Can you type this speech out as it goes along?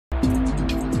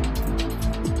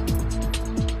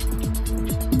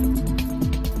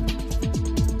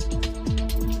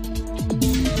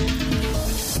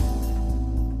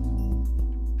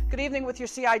evening with your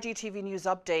CIG TV news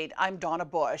update. I'm Donna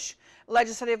Bush.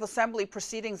 Legislative Assembly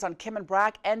proceedings on Cayman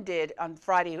Brac ended on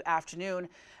Friday afternoon.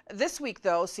 This week,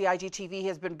 though, CIG TV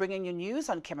has been bringing you news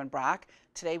on Cayman Brac.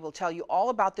 Today, we'll tell you all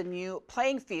about the new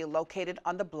playing field located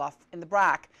on the bluff in the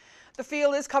Brac. The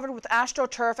field is covered with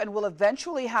AstroTurf and will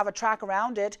eventually have a track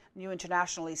around it. New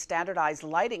internationally standardized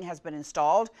lighting has been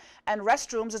installed, and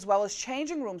restrooms as well as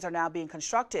changing rooms are now being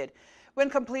constructed. When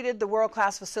completed, the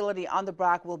world-class facility on the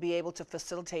Brac will be able to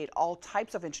facilitate all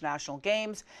types of international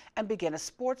games and begin a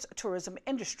sports tourism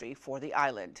industry for the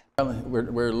island.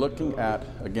 We're looking at,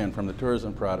 again, from the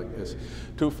tourism product, is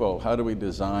twofold. How do we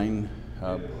design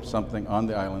something on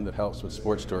the island that helps with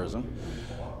sports tourism?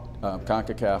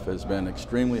 CONCACAF has been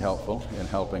extremely helpful in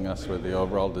helping us with the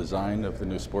overall design of the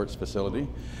new sports facility,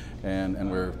 and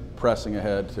we're pressing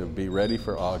ahead to be ready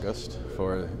for August,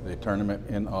 for the tournament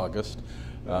in August.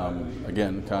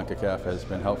 Again, CONCACAF has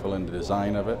been helpful in the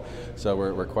design of it, so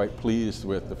we're quite pleased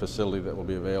with the facility that will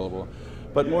be available.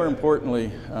 But more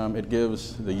importantly, it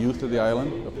gives the youth of the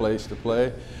island a place to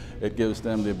play. It gives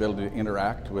them the ability to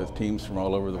interact with teams from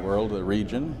all over the world, the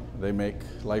region. They make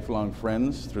lifelong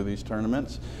friends through these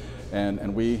tournaments,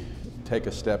 and we take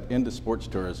a step into sports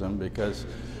tourism because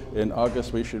in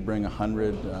August we should bring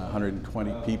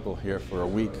 120 people here for a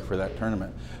week for that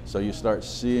tournament. So you start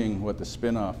seeing what the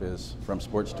spin-off is from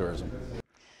sports tourism.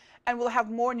 And we'll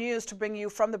have more news to bring you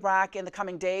from the Brac in the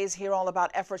coming days. Hear all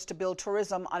about efforts to build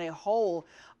tourism on a whole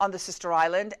on the sister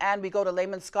island. And we go to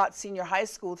Lehman Scott Senior High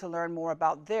School to learn more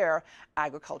about their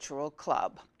agricultural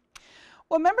club.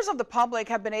 Well, members of the public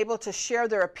have been able to share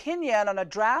their opinion on a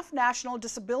draft national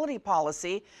disability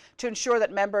policy to ensure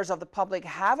that members of the public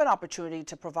have an opportunity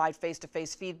to provide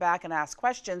face-to-face feedback and ask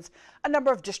questions. A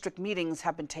number of district meetings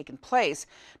have been taking place.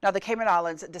 Now, the Cayman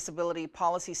Islands Disability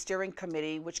Policy Steering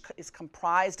Committee, which is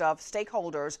comprised of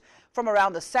stakeholders from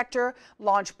around the sector,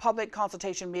 launched public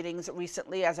consultation meetings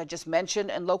recently, as I just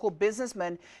mentioned, and local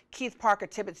businessman Keith Parker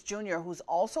Tibbetts Jr., who's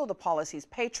also the policy's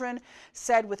patron,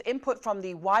 said with input from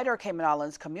the wider Cayman Islands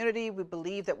community, we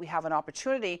believe that we have an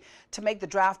opportunity to make the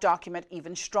draft document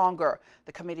even stronger.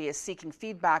 The committee is seeking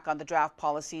feedback on the draft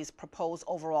policy's proposed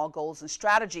overall goals and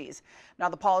strategies. Now,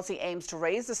 the policy aims to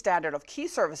raise the standard of key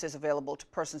services available to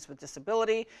persons with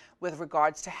disability with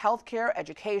regards to healthcare,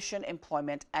 education,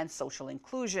 employment, and social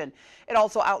inclusion. It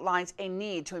also outlines a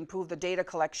need to improve the data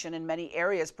collection in many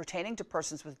areas pertaining to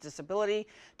persons with disability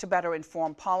to better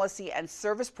inform policy and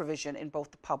service provision in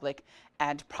both the public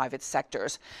and private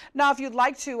sectors. Now, if you'd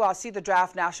like to see the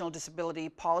draft National Disability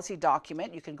Policy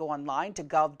document, you can go online to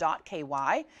gov.ky.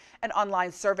 An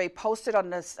online survey posted on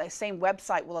the same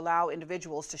website will allow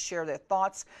individuals to share their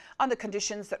thoughts on the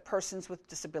conditions that persons with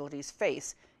disabilities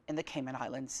face in the Cayman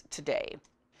Islands today.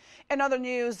 In other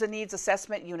news, the Needs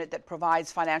Assessment Unit that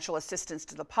provides financial assistance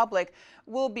to the public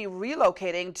will be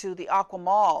relocating to the Aqua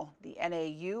Mall. The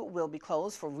NAU will be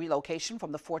closed for relocation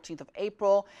from the 14th of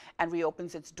April and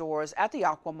reopens its doors at the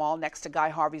Aqua Mall next to Guy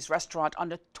Harvey's restaurant on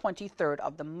the 23rd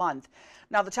of the month.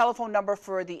 Now, the telephone number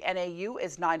for the NAU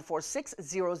is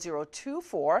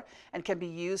 946-0024 and can be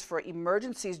used for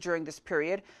emergencies during this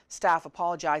period. Staff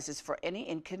apologizes for any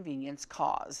inconvenience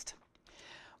caused.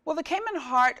 Well, the Cayman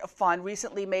Heart Fund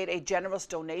recently made a generous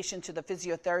donation to the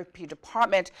physiotherapy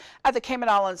department at the Cayman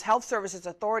Islands Health Services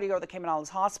Authority, or the Cayman Islands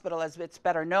Hospital as it's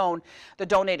better known. The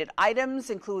donated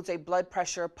items includes a blood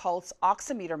pressure pulse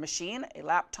oximeter machine, a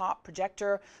laptop,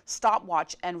 projector,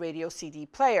 stopwatch, and radio CD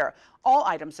player. All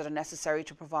items that are necessary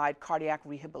to provide cardiac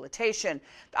rehabilitation.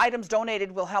 The items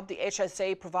donated will help the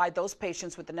HSA provide those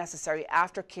patients with the necessary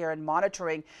aftercare and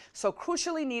monitoring so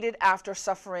crucially needed after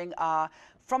suffering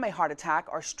from a heart attack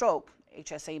or stroke.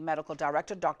 HSA Medical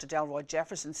Director Dr. Delroy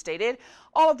Jefferson stated,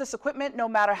 all of this equipment, no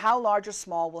matter how large or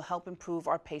small, will help improve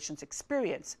our patients'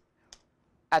 experience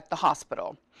at the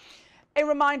hospital. A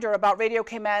reminder about Radio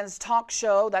Cayman's talk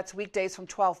show. That's weekdays from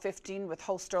 12:15 with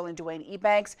host Sterling Dwayne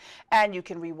Ebanks. And you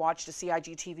can rewatch the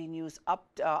CIG TV news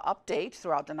update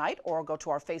throughout the night or go to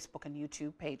our Facebook and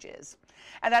YouTube pages.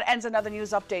 And that ends another news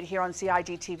update here on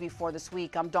CIG TV for this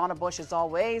week. I'm Donna Bush, as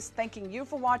always, thanking you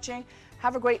for watching.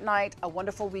 Have a great night, a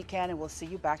wonderful weekend, and we'll see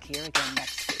you back here again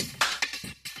next week.